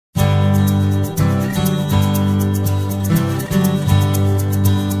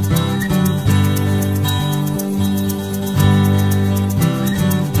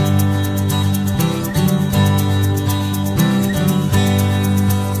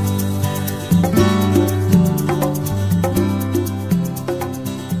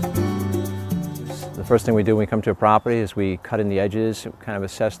First thing we do when we come to a property is we cut in the edges, kind of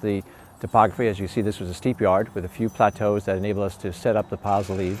assess the topography. As you see, this was a steep yard with a few plateaus that enable us to set up the piles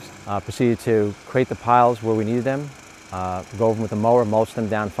of leaves. Proceeded to create the piles where we needed them, go over them with a mower, mulch them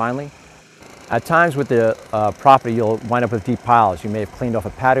down finely. At times with the property, you'll wind up with deep piles. You may have cleaned off a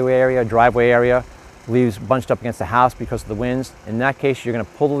patio area, driveway area, leaves bunched up against the house because of the winds. In that case, you're going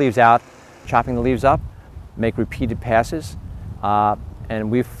to pull the leaves out, chopping the leaves up, make repeated passes, and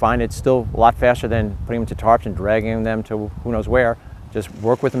we find it still a lot faster than putting them to tarps and dragging them to who knows where. Just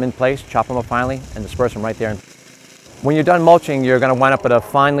work with them in place, chop them up finely, and disperse them right there. When you're done mulching, you're going to wind up with a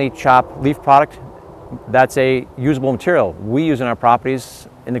finely chopped leaf product. That's a usable material we use in our properties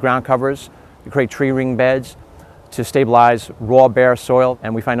in the ground covers to create tree ring beds, to stabilize raw, bare soil,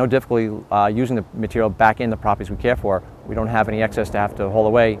 and we find no difficulty using the material back in the properties we care for. We don't have any excess to have to haul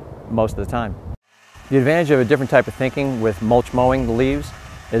away most of the time. The advantage of a different type of thinking with mulch mowing the leaves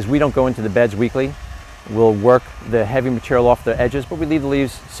is we don't go into the beds weekly. We'll work the heavy material off the edges, but we leave the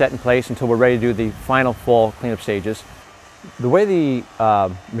leaves set in place until we're ready to do the final fall cleanup stages. The way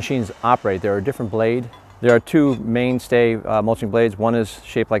the machines operate, there are different blades. There are two mainstay mulching blades. One is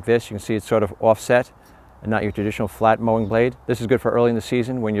shaped like this. You can see it's sort of offset and not your traditional flat mowing blade. This is good for early in the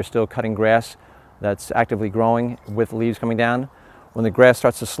season when you're still cutting grass that's actively growing with leaves coming down. When the grass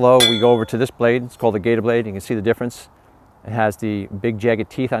starts to slow, we go over to this blade. It's called the gator blade. You can see the difference. It has the big jagged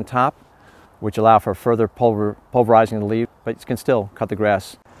teeth on top, which allow for further pulverizing the leaf, but you can still cut the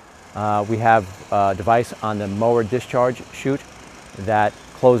grass. We have a device on the mower discharge chute that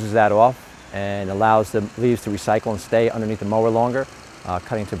closes that off and allows the leaves to recycle and stay underneath the mower longer,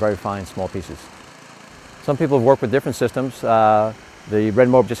 cutting to very fine small pieces. Some people have worked with different systems. The red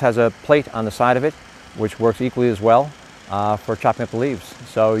mower just has a plate on the side of it, which works equally as well for chopping up the leaves.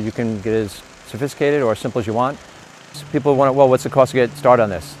 So you can get as sophisticated or as simple as you want. So people want, well, what's the cost to get started on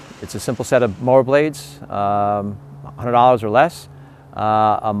this? It's a simple set of mower blades, $100 or less.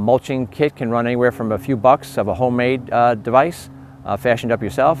 A mulching kit can run anywhere from a few bucks of a homemade device, fashioned up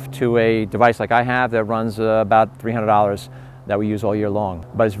yourself, to a device like I have that runs about $300 that we use all year long.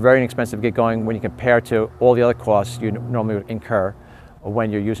 But it's very inexpensive to get going when you compare to all the other costs you normally would incur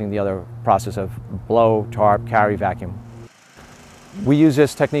when you're using the other process of blow, tarp, carry, vacuum. We use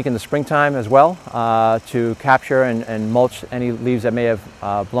this technique in the springtime as well to capture and mulch any leaves that may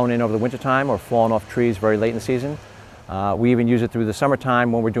have blown in over the wintertime or fallen off trees very late in the season. We even use it through the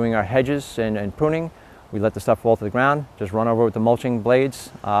summertime when we're doing our hedges and pruning. We let the stuff fall to the ground, just run over with the mulching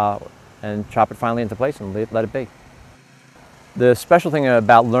blades and chop it finally into place and let it be. The special thing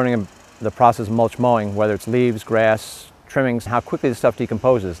about learning the process of mulch mowing, whether it's leaves, grass, trimmings, how quickly the stuff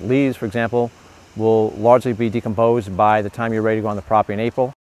decomposes. Leaves, for example, will largely be decomposed by the time you're ready to go on the property in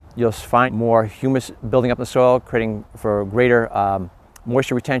April. You'll find more humus building up in the soil, creating for greater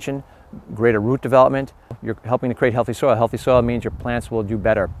moisture retention, greater root development. You're helping to create healthy soil. Healthy soil means your plants will do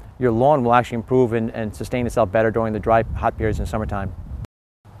better. Your lawn will actually improve and sustain itself better during the dry, hot periods in summertime.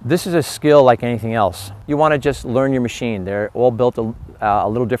 This is a skill like anything else. You want to just learn your machine. They're all built a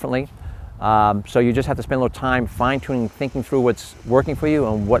little differently. So you just have to spend a little time fine-tuning, thinking through what's working for you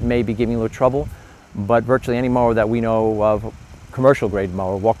and what may be giving you a little trouble. But virtually any mower that we know of, commercial grade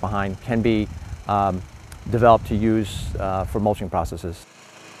mower, walk-behind, can be developed to use for mulching processes.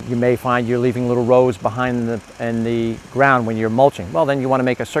 You may find you're leaving little rows behind in the ground when you're mulching. Well, then you want to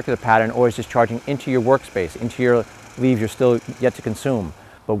make a circular pattern, always discharging into your workspace, into your leaves you're still yet to consume.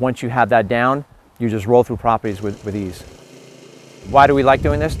 But once you have that down, you just roll through properties with ease. Why do we like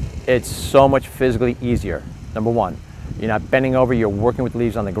doing this? It's so much physically easier. Number one, you're not bending over, you're working with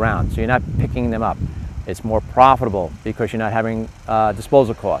leaves on the ground, so you're not picking them up. It's more profitable because you're not having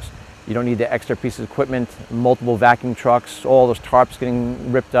disposal costs. You don't need the extra pieces of equipment, multiple vacuum trucks, all those tarps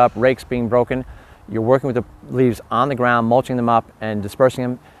getting ripped up, rakes being broken. You're working with the leaves on the ground, mulching them up and dispersing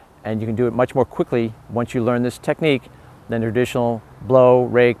them, and you can do it much more quickly once you learn this technique than traditional blow,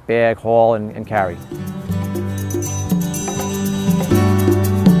 rake, bag, haul, and carry.